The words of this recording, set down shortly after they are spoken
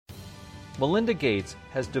Melinda Gates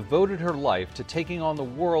has devoted her life to taking on the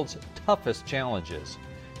world's toughest challenges.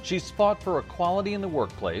 She's fought for equality in the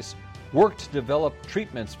workplace, worked to develop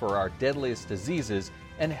treatments for our deadliest diseases,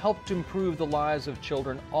 and helped improve the lives of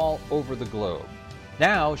children all over the globe.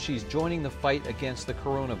 Now she's joining the fight against the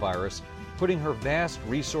coronavirus, putting her vast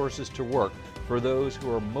resources to work for those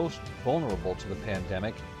who are most vulnerable to the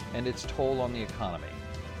pandemic and its toll on the economy.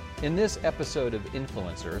 In this episode of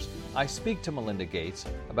Influencers, I speak to Melinda Gates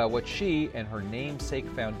about what she and her namesake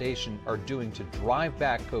foundation are doing to drive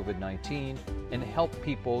back COVID-19 and help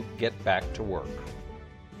people get back to work.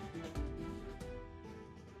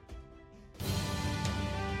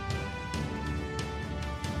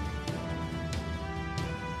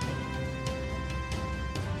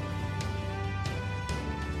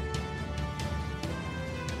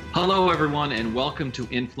 Hello, everyone, and welcome to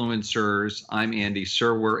Influencers. I'm Andy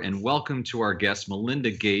Serwer, and welcome to our guest,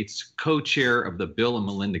 Melinda Gates, co-chair of the Bill and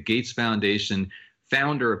Melinda Gates Foundation,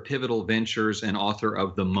 founder of Pivotal Ventures, and author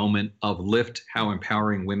of The Moment of Lift, How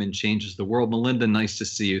Empowering Women Changes the World. Melinda, nice to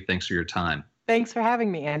see you. Thanks for your time. Thanks for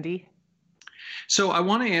having me, Andy. So I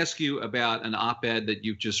want to ask you about an op-ed that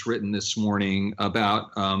you've just written this morning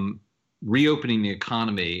about reopening the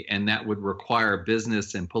economy, and that would require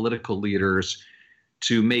business and political leaders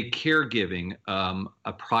to make caregiving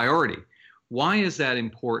a priority. Why is that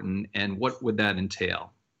important, and what would that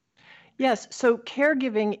entail? Yes, so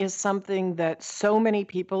caregiving is something that so many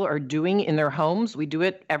people are doing in their homes. We do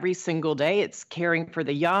it every single day. It's caring for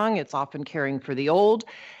the young, it's often caring for the old.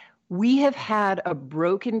 We have had a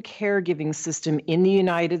broken caregiving system in the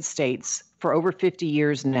United States for over 50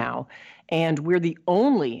 years now. And we're the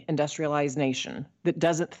only industrialized nation that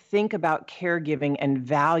doesn't think about caregiving and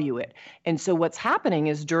value it. And so what's happening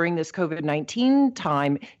is during this COVID-19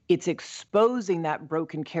 time, it's exposing that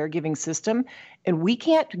broken caregiving system. And we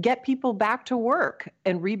can't get people back to work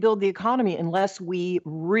and rebuild the economy unless we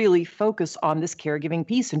really focus on this caregiving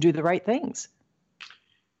piece and do the right things.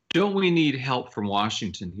 Don't we need help from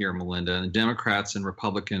Washington here, Melinda? And Democrats and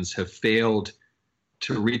Republicans have failed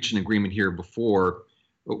to reach an agreement here before.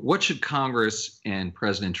 What should Congress and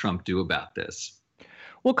President Trump do about this?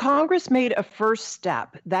 Well, Congress made a first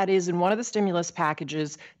step. That is, in one of the stimulus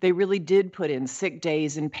packages, they really did put in sick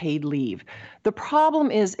days and paid leave. The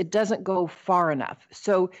problem is it doesn't go far enough.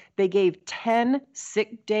 So they gave 10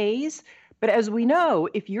 sick days. But as we know,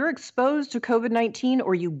 if you're exposed to COVID-19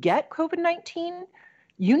 or you get COVID-19,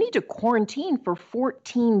 you need to quarantine for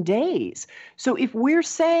 14 days. So if we're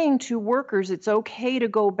saying to workers it's okay to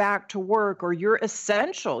go back to work, or you're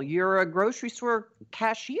essential, you're a grocery store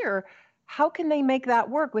cashier, how can they make that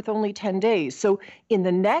work with only 10 days? So in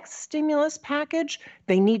the next stimulus package,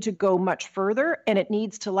 they need to go much further, and it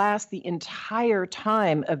needs to last the entire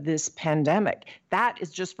time of this pandemic. That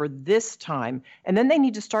is just for this time. And then they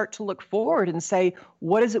need to start to look forward and say,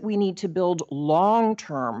 what is it we need to build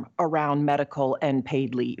long-term around medical and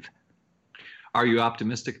paid leave? Are you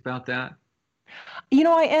optimistic about that? You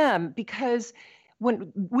know, I am, because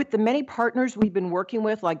with the many partners we've been working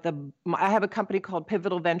with, like I have a company called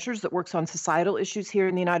Pivotal Ventures that works on societal issues here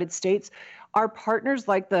in the United States. Our partners,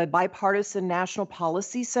 like the Bipartisan National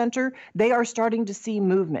Policy Center, they are starting to see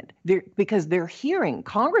movement because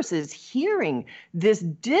Congress is hearing this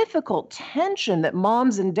difficult tension that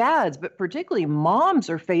moms and dads, but particularly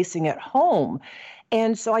moms, are facing at home.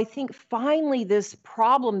 And so I think finally this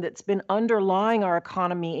problem that's been underlying our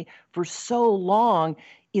economy for so long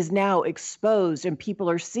is now exposed, and people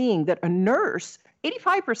are seeing that a nurse,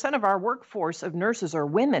 85% of our workforce of nurses are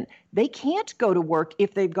women. They can't go to work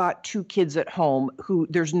if they've got 2 kids at home who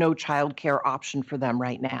there's no childcare option for them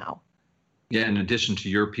right now. Yeah, in addition to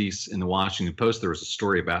your piece in the Washington Post, there was a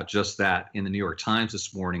story about just that in the New York Times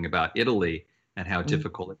this morning about Italy and how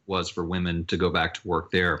difficult it was for women to go back to work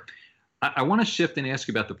there. I want to shift and ask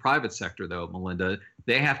you about the private sector, though, Melinda.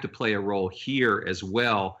 They have to play a role here as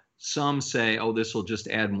well. Some say, oh, this will just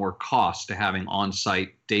add more cost to having on-site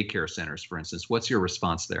daycare centers, for instance. What's your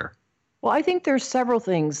response there? Well, I think there's several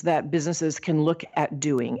things that businesses can look at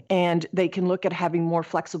doing, and they can look at having more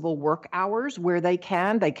flexible work hours where they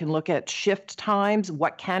can. They can look at shift times,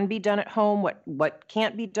 what can be done at home, what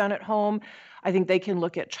can't be done at home. I think they can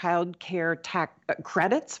look at child care tax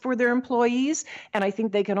credits for their employees. And I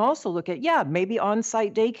think they can also look at, maybe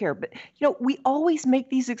on-site daycare. But, we always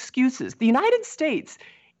make these excuses. The United States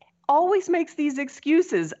always makes these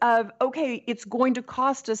excuses of, okay, it's going to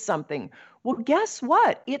cost us something. Well, guess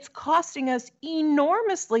what? It's costing us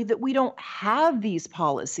enormously that we don't have these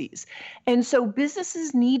policies. And so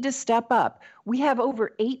businesses need to step up. We have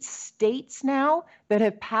over 8 states now that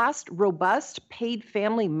have passed robust paid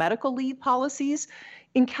family medical leave policies.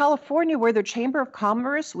 In California, where the Chamber of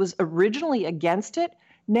Commerce was originally against it,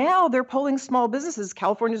 now they're polling small businesses.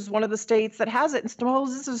 California is one of the states that has it. And small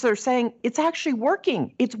businesses are saying it's actually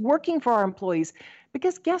working. It's working for our employees.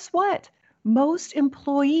 Because guess what? Most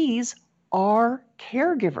employees are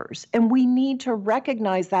caregivers. And we need to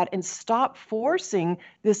recognize that and stop forcing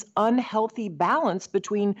this unhealthy balance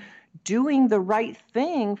between doing the right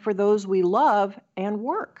thing for those we love and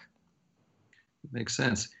work. Makes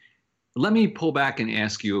sense. Let me pull back and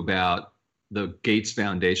ask you about the Gates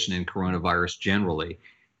Foundation and coronavirus generally.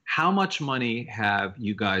 How much money have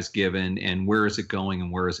you guys given, and where is it going,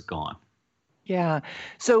 and where has it gone? Yeah.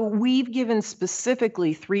 So we've given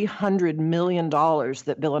specifically $300 million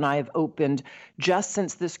that Bill and I have opened just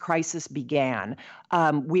since this crisis began.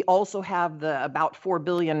 We also have the about $4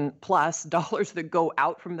 billion plus that go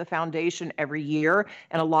out from the foundation every year.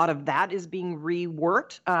 And a lot of that is being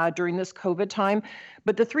reworked during this COVID time.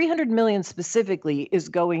 But the $300 million specifically is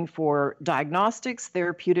going for diagnostics,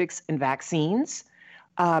 therapeutics, and vaccines.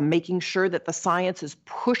 Making sure that the science is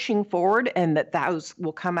pushing forward and that those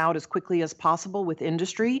will come out as quickly as possible with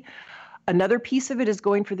industry. Another piece of it is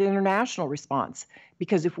going for the international response,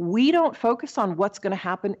 because if we don't focus on what's going to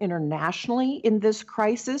happen internationally in this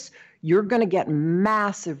crisis, you're going to get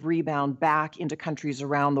massive rebound back into countries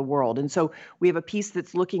around the world. And so we have a piece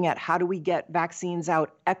that's looking at how do we get vaccines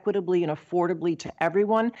out equitably and affordably to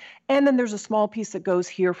everyone. And then there's a small piece that goes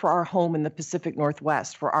here for our home in the Pacific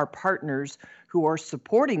Northwest, for our partners who are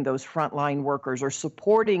supporting those frontline workers or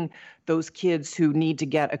supporting those kids who need to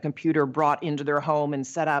get a computer brought into their home and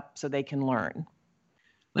set up so they can learn.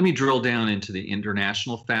 Let me drill down into the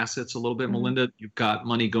international facets a little bit, Melinda. You've got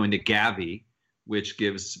money going to Gavi, which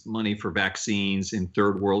gives money for vaccines in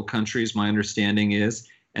third world countries, my understanding is.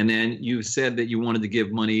 And then you said that you wanted to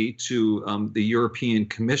give money to the European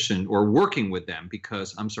Commission, or working with them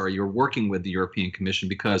because, you're working with the European Commission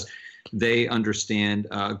because they understand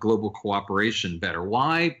global cooperation better.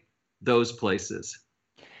 Why those places?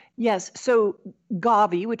 Yes. So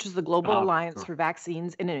Gavi, which is the Global Alliance for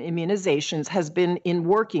Vaccines and Immunizations, has been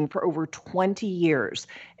working for over 20 years.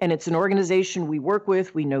 And it's an organization we work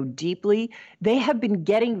with, we know deeply. They have been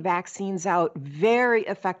getting vaccines out very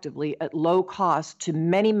effectively at low cost to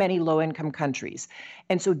many, many low-income countries.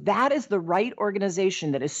 And so that is the right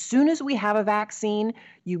organization that as soon as we have a vaccine,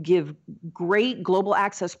 you give great global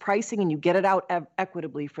access pricing and you get it out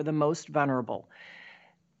equitably for the most vulnerable.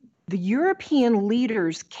 The European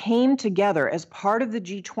leaders came together as part of the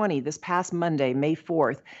G20 this past Monday, May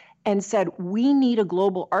 4th, and said, we need a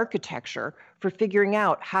global architecture for figuring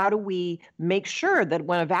out how do we make sure that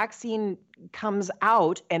when a vaccine comes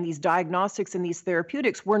out and these diagnostics and these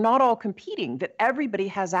therapeutics, we're not all competing, that everybody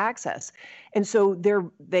has access. And so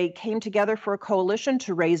they came together for a coalition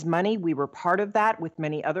to raise money. We were part of that with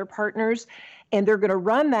many other partners. And they're going to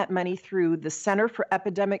run that money through the Center for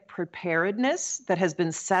Epidemic Preparedness that has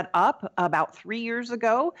been set up about 3 years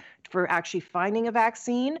ago for actually finding a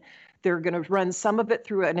vaccine. They're going to run some of it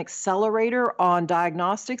through an accelerator on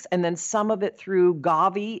diagnostics, and then some of it through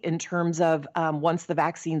Gavi in terms of once the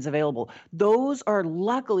vaccine's available. Those are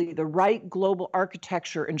luckily the right global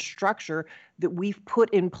architecture and structure that we've put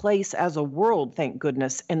in place as a world, thank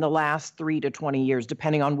goodness, in the last 3 to 20 years,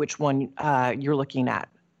 depending on which one you're looking at.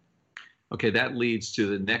 Okay, that leads to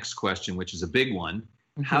the next question, which is a big one.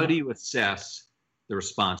 Mm-hmm. How do you assess the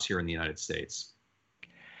response here in the United States?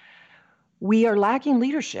 We are lacking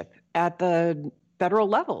leadership at the federal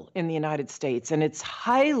level in the United States, and it's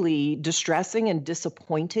highly distressing and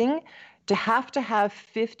disappointing to have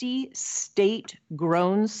 50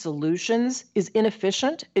 state-grown solutions is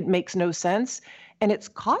inefficient. It makes no sense, and it's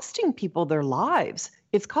costing people their lives.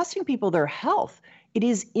 It's costing people their health. It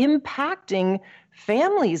is impacting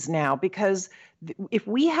families now, because if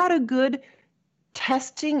we had a good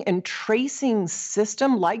testing and tracing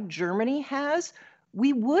system like Germany has,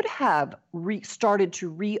 we would have started to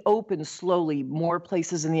reopen slowly more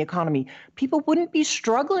places in the economy. People wouldn't be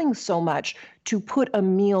struggling so much to put a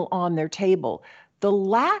meal on their table. The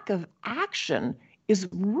lack of action is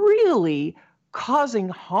really causing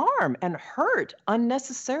harm and hurt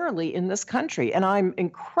unnecessarily in this country. And I'm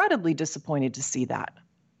incredibly disappointed to see that.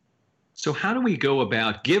 So how do we go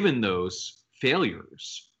about, given those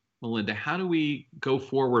failures, Melinda, how do we go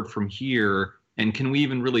forward from here? And can we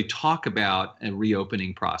even really talk about a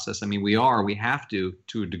reopening process? I mean, we have to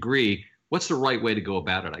a degree. What's the right way to go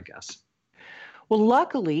about it, I guess? Well,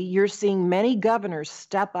 luckily, you're seeing many governors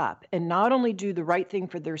step up and not only do the right thing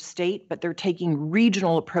for their state, but they're taking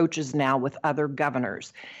regional approaches now with other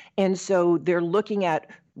governors. And so they're looking at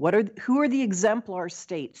Who are the exemplar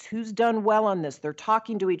states? Who's done well on this? They're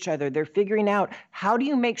talking to each other. They're figuring out, how do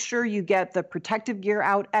you make sure you get the protective gear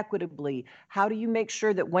out equitably? How do you make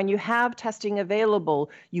sure that when you have testing available,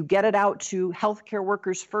 you get it out to healthcare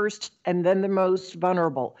workers first and then the most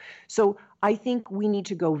vulnerable? So I think we need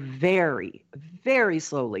to go very, very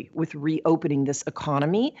slowly with reopening this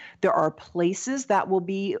economy. There are places that will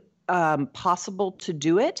be possible to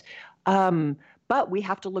do it. But we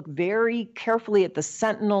have to look very carefully at the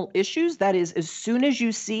sentinel issues. That is, as soon as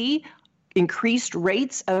you see increased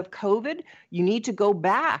rates of COVID, you need to go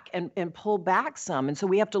back and pull back some. And so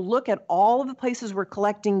we have to look at all of the places we're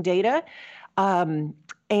collecting data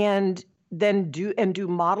and then do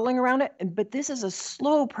modeling around it. But this is a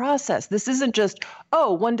slow process. This isn't just,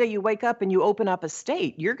 one day you wake up and you open up a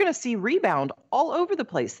state. You're going to see rebound all over the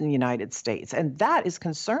place in the United States. And that is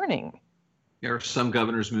concerning. Are some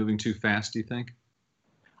governors moving too fast, do you think?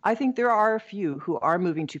 I think there are a few who are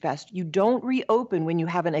moving too fast. You don't reopen when you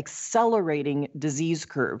have an accelerating disease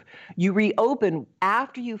curve. You reopen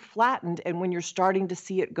after you've flattened and when you're starting to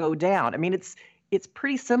see it go down. I mean, it's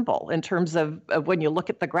pretty simple in terms of when you look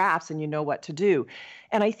at the graphs and you know what to do.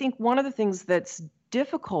 And I think one of the things that's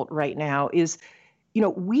difficult right now is,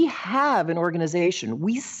 we have an organization.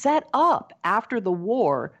 We set up after the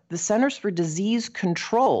war the Centers for Disease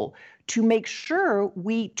Control to make sure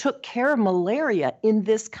we took care of malaria in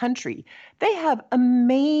this country. They have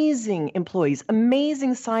amazing employees,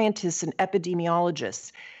 amazing scientists and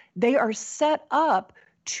epidemiologists. They are set up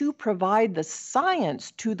to provide the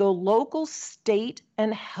science to the local, state,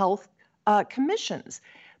 and health commissions.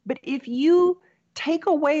 But if you take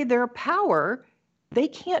away their power, they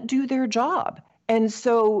can't do their job. And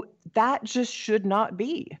so that just should not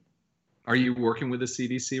be. Are you working with the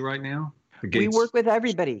CDC right now? We work with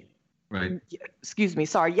everybody. Right. Excuse me.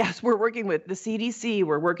 Sorry. Yes, we're working with the CDC.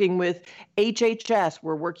 We're working with HHS.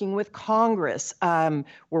 We're working with Congress. We're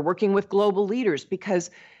working with global leaders because,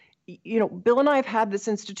 Bill and I have had this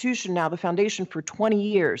institution now, the foundation, for 20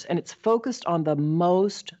 years, and it's focused on the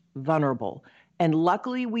most vulnerable. And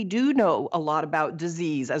luckily, we do know a lot about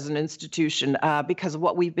disease as an institution because of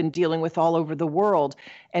what we've been dealing with all over the world.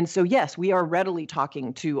 And so, yes, we are readily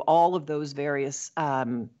talking to all of those various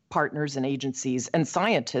partners and agencies and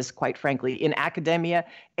scientists, quite frankly, in academia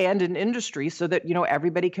and in industry so that,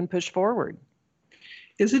 everybody can push forward.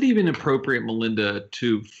 Is it even appropriate, Melinda,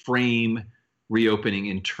 to frame reopening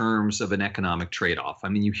in terms of an economic trade-off? I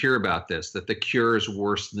mean, you hear about this, that the cure is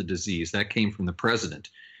worse than the disease. That came from the president.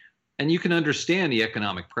 And you can understand the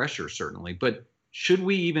economic pressure, certainly, but should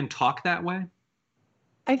we even talk that way?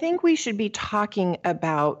 I think we should be talking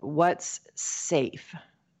about what's safe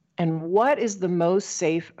and what is the most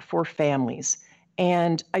safe for families.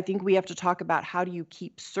 And I think we have to talk about how do you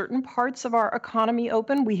keep certain parts of our economy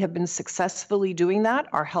open. We have been successfully doing that.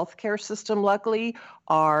 Our healthcare system, luckily,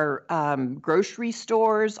 our grocery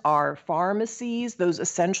stores, our pharmacies, those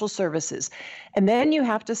essential services. And then you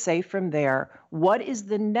have to say from there, what is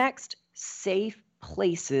the next safe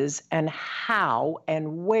places and how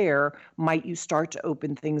and where might you start to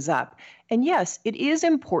open things up? And yes, it is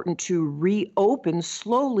important to reopen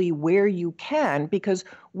slowly where you can because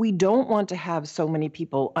we don't want to have so many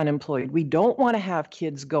people unemployed. We don't want to have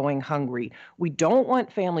kids going hungry. We don't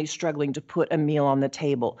want families struggling to put a meal on the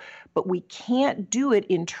table. But we can't do it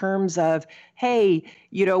in terms of, hey,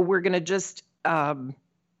 we're going to just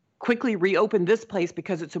quickly reopen this place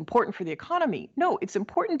because it's important for the economy. No, it's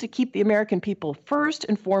important to keep the American people first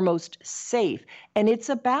and foremost safe. And it's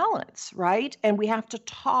a balance, right? And we have to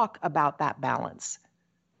talk about that balance.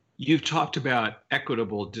 You've talked about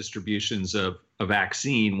equitable distributions of a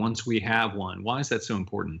vaccine once we have one. Why is that so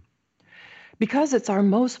important? Because it's our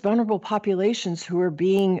most vulnerable populations who are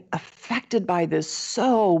being affected by this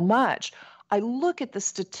so much. I look at the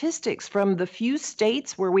statistics from the few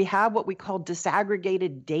states where we have what we call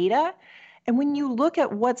disaggregated data. And when you look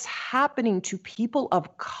at what's happening to people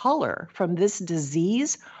of color from this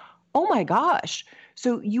disease, oh my gosh.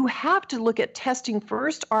 So you have to look at testing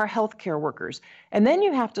first our healthcare workers, and then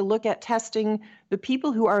you have to look at testing the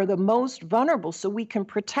people who are the most vulnerable so we can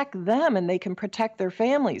protect them and they can protect their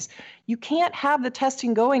families. You can't have the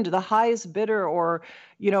testing going to the highest bidder or,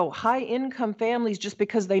 high income families just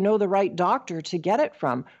because they know the right doctor to get it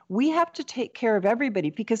from. We have to take care of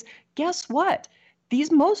everybody because guess what?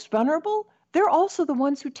 These most vulnerable, they're also the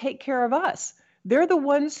ones who take care of us. They're the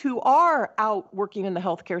ones who are out working in the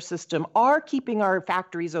healthcare system, are keeping our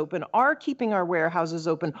factories open, are keeping our warehouses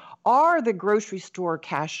open, are the grocery store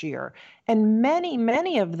cashier. And many,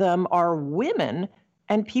 many of them are women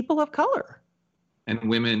and people of color. And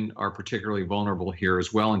women are particularly vulnerable here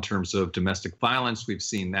as well in terms of domestic violence. We've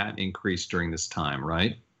seen that increase during this time,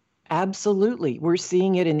 right? Absolutely. We're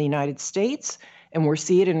seeing it in the United States, and we're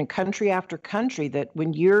seeing it in country after country, that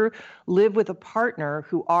when you live with a partner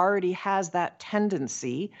who already has that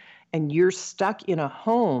tendency and you're stuck in a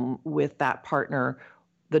home with that partner,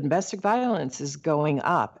 the domestic violence is going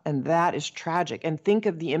up, and that is tragic. And think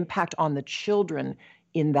of the impact on the children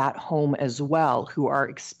in that home as well, who are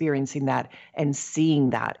experiencing that and seeing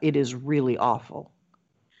that. It is really awful.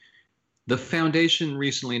 The foundation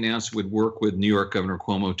recently announced it would work with New York Governor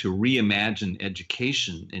Cuomo to reimagine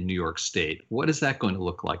education in New York State. What is that going to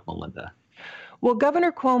look like, Melinda? Well,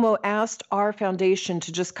 Governor Cuomo asked our foundation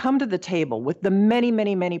to just come to the table with the many,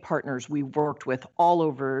 many, many partners we've worked with all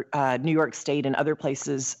over New York State and other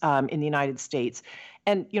places in the United States.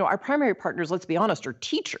 And, our primary partners, let's be honest, are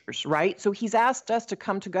teachers, right? So he's asked us to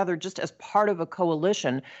come together just as part of a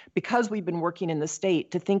coalition, because we've been working in the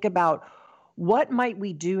state, to think about what might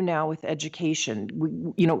we do now with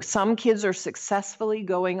education. Some kids are successfully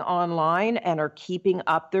going online and are keeping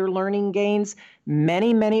up their learning gains.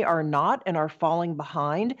 Many, many are not and are falling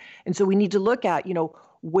behind. And so we need to look at,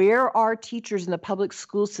 where are teachers in the public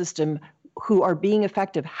school system who are being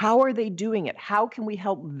effective? How are they doing it? How can we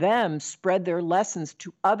help them spread their lessons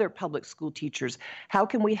to other public school teachers? How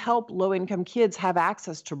can we help low-income kids have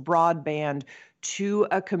access to broadband, to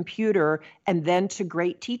a computer, and then to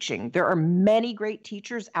great teaching? There are many great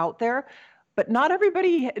teachers out there, but not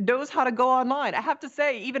everybody knows how to go online. I have to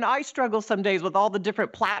say, even I struggle some days with all the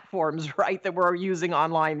different platforms, right, that we're using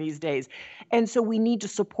online these days. And so we need to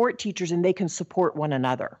support teachers, and they can support one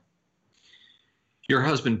another. Your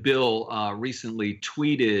husband, Bill, recently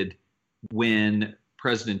tweeted when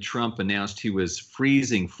President Trump announced he was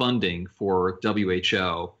freezing funding for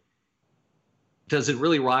WHO. Does it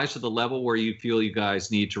really rise to the level where you feel you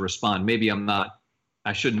guys need to respond? Maybe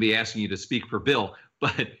I shouldn't be asking you to speak for Bill,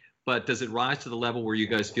 but does it rise to the level where you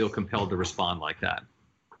guys feel compelled to respond like that?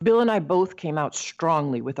 Bill and I both came out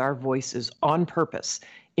strongly with our voices on purpose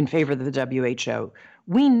in favor of the WHO.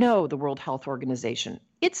 We know the World Health Organization.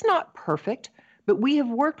 It's not perfect, but we have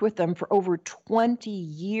worked with them for over 20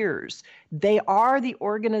 years. They are the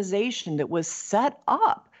organization that was set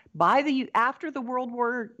up after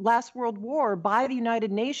the last World War by the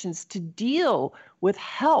United Nations to deal with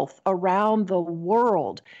health around the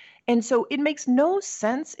world. And so it makes no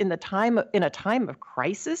sense in a time of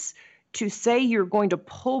crisis to say you're going to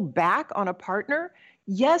pull back on a partner.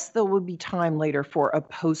 Yes, there will be time later for a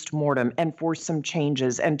post-mortem and for some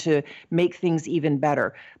changes and to make things even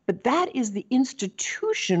better. But that is the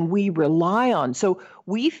institution we rely on. So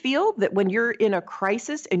we feel that when you're in a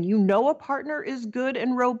crisis and a partner is good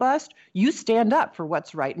and robust, you stand up for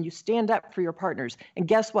what's right and you stand up for your partners. And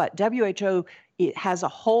guess what? WHO, it has a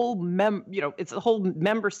whole it's a whole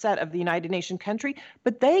member set of the United Nations country,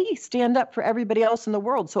 but they stand up for everybody else in the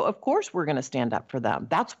world. So of course we're going to stand up for them.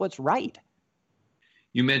 That's what's right.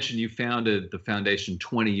 You mentioned you founded the foundation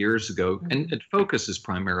 20 years ago, and it focuses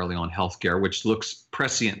primarily on healthcare, which looks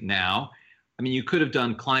prescient now. I mean, you could have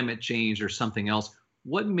done climate change or something else.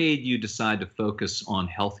 What made you decide to focus on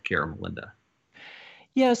healthcare, Melinda?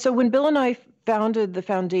 Yeah, so when Bill and I founded the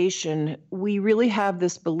foundation, we really have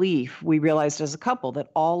this belief, we realized as a couple,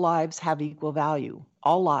 that all lives have equal value,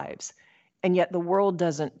 all lives. And yet the world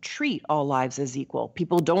doesn't treat all lives as equal.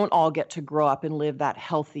 People don't all get to grow up and live that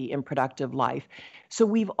healthy and productive life. So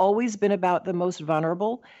we've always been about the most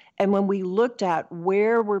vulnerable. And when we looked at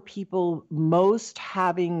where were people most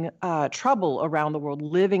having trouble around the world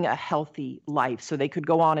living a healthy life so they could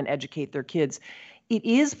go on and educate their kids, it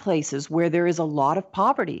is places where there is a lot of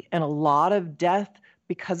poverty and a lot of death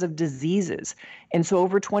because of diseases. And so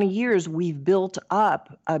over 20 years, we've built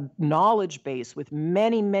up a knowledge base with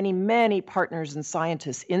many, many, many partners and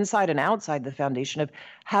scientists inside and outside the foundation of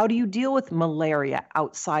how do you deal with malaria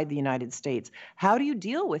outside the United States? How do you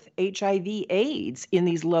deal with HIV/AIDS in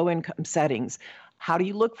these low-income settings? How do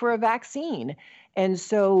you look for a vaccine? And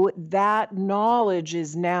so that knowledge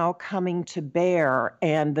is now coming to bear,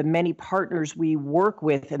 and the many partners we work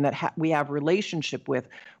with and that we have relationship with,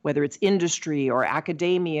 whether it's industry or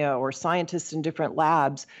academia or scientists in different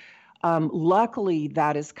labs, luckily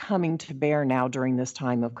that is coming to bear now during this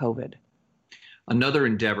time of COVID. Another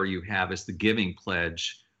endeavor you have is the Giving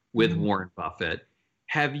Pledge with Warren Buffett.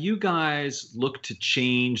 Have you guys looked to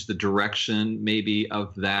change the direction maybe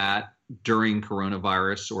of that during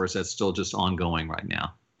coronavirus, or is that still just ongoing right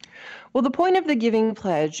now? Well, the point of the Giving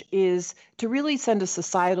Pledge is to really send a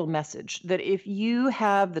societal message that if you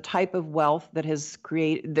have the type of wealth that has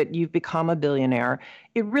created, that you've become a billionaire,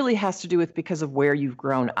 it really has to do with because of where you've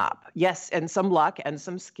grown up. Yes, and some luck and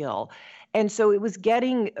some skill. And so it was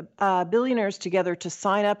getting billionaires together to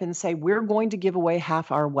sign up and say, we're going to give away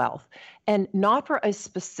half our wealth. And not for a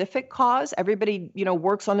specific cause. Everybody,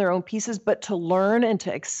 works on their own pieces, but to learn and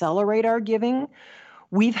to accelerate our giving.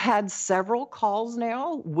 We've had several calls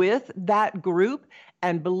now with that group.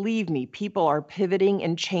 And believe me, people are pivoting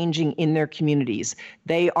and changing in their communities.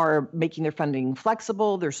 They are making their funding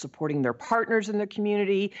flexible. They're supporting their partners in the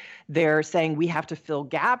community. They're saying we have to fill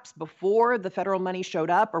gaps before the federal money showed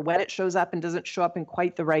up or when it shows up and doesn't show up in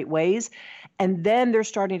quite the right ways. And then they're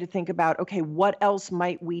starting to think about, okay, what else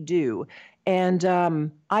might we do?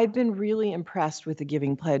 And I've been really impressed with the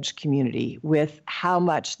Giving Pledge community, with how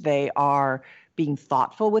much they are being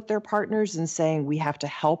thoughtful with their partners and saying we have to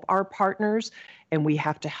help our partners and we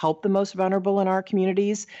have to help the most vulnerable in our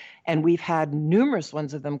communities. And we've had numerous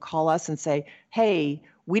ones of them call us and say, hey,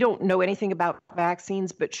 we don't know anything about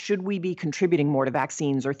vaccines, but should we be contributing more to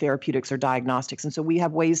vaccines or therapeutics or diagnostics? And so we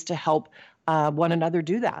have ways to help one another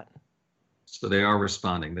do that. So they are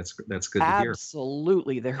responding. That's good to hear.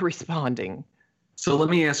 Absolutely, they're responding. So let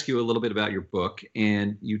me ask you a little bit about your book.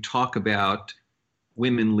 And you talk about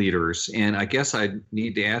women leaders. And I guess I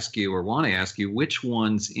need to ask you, or want to ask you, which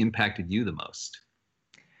ones impacted you the most?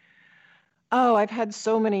 Oh, I've had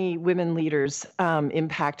so many women leaders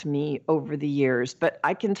impact me over the years, but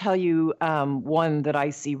I can tell you one that I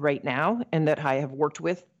see right now and that I have worked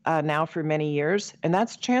with now for many years, and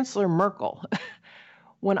that's Chancellor Merkel.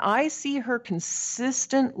 When I see her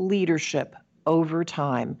consistent leadership over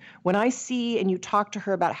time, when I see and you talk to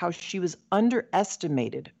her about how she was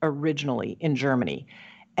underestimated originally in Germany,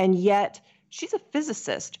 and yet she's a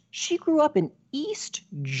physicist. She grew up in East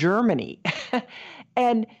Germany.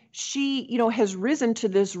 And she, has risen to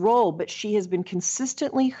this role, but she has been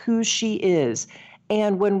consistently who she is.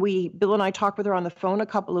 And when Bill and I talked with her on the phone a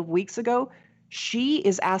couple of weeks ago, she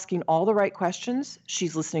is asking all the right questions.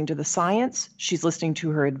 She's listening to the science. She's listening to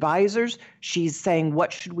her advisors. She's saying,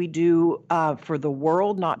 what should we do for the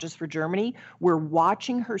world, not just for Germany? We're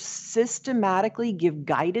watching her systematically give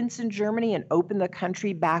guidance in Germany and open the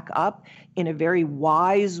country back up in a very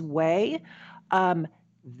wise way.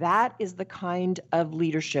 That is the kind of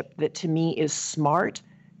leadership that to me is smart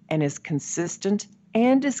and is consistent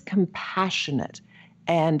and is compassionate.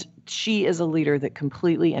 And she is a leader that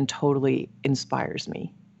completely and totally inspires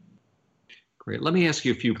me. Great. Let me ask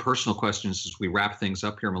you a few personal questions as we wrap things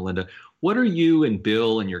up here, Melinda. What are you and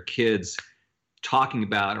Bill and your kids talking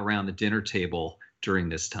about around the dinner table during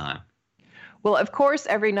this time? Well, of course,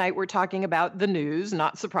 every night we're talking about the news,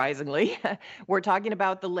 not surprisingly. We're talking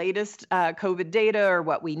about the latest COVID data or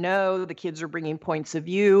what we know. The kids are bringing points of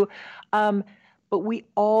view. But we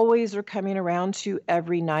always are coming around to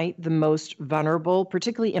every night the most vulnerable,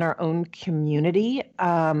 particularly in our own community.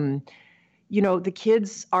 Our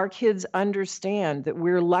kids understand that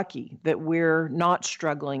we're lucky, that we're not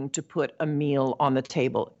struggling to put a meal on the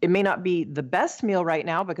table. It may not be the best meal right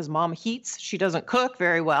now because mom heats, she doesn't cook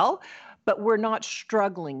very well, but we're not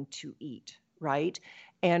struggling to eat, right?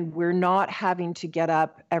 And we're not having to get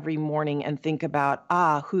up every morning and think about,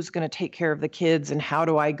 who's going to take care of the kids and how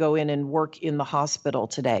do I go in and work in the hospital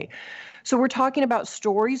today? So we're talking about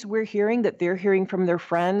stories we're hearing that they're hearing from their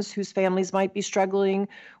friends whose families might be struggling.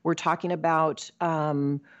 We're talking about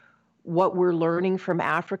what we're learning from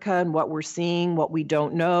Africa and what we're seeing, what we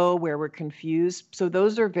don't know, where we're confused. So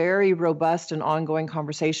those are very robust and ongoing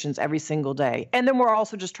conversations every single day. And then we're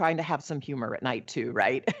also just trying to have some humor at night too,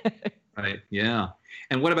 right? Right. Yeah.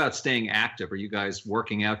 And what about staying active? Are you guys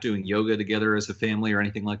working out, doing yoga together as a family or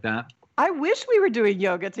anything like that? I wish we were doing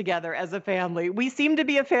yoga together as a family. We seem to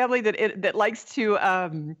be a family that likes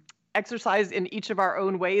to exercise in each of our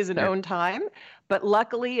own ways and own time. But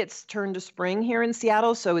luckily, it's turned to spring here in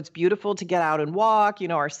Seattle, so it's beautiful to get out and walk.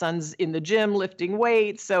 Our son's in the gym lifting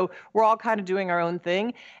weights, so we're all kind of doing our own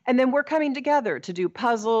thing. And then we're coming together to do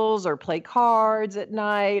puzzles or play cards at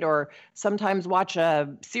night or sometimes watch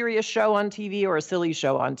a serious show on TV or a silly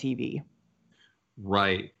show on TV.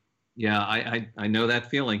 Right. Yeah, I know that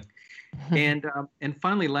feeling. And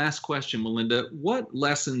finally, last question, Melinda, what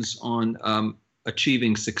lessons on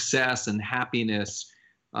achieving success and happiness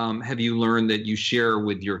have you learned that you share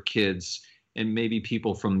with your kids and maybe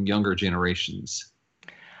people from younger generations?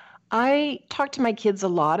 I talk to my kids a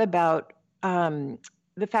lot about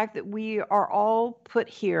the fact that we are all put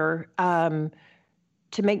here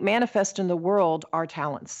to make manifest in the world our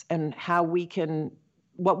talents and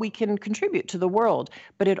what we can contribute to the world.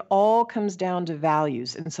 But it all comes down to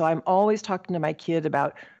values. And so I'm always talking to my kid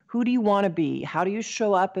about who do you want to be? How do you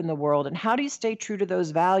show up in the world? And how do you stay true to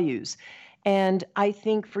those values? And I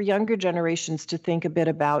think for younger generations to think a bit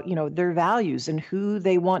about, their values and who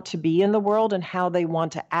they want to be in the world and how they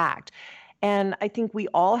want to act. And I think we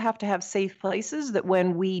all have to have safe places that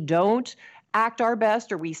when we don't act our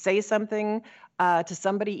best or we say something to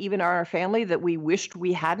somebody, even our family, that we wished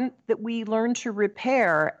we hadn't, that we learn to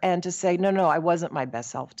repair and to say, no, I wasn't my best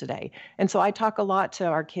self today. And so I talk a lot to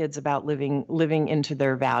our kids about living into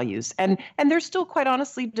their values. And they're still quite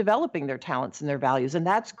honestly developing their talents and their values. And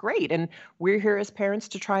that's great. And we're here as parents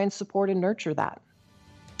to try and support and nurture that.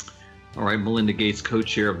 All right, Melinda Gates,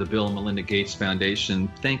 co-chair of the Bill and Melinda Gates Foundation.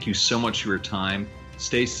 Thank you so much for your time.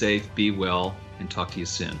 Stay safe, be well, and talk to you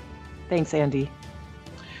soon. Thanks, Andy.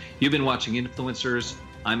 You've been watching Influencers.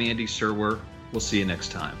 I'm Andy Serwer. We'll see you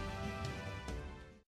next time.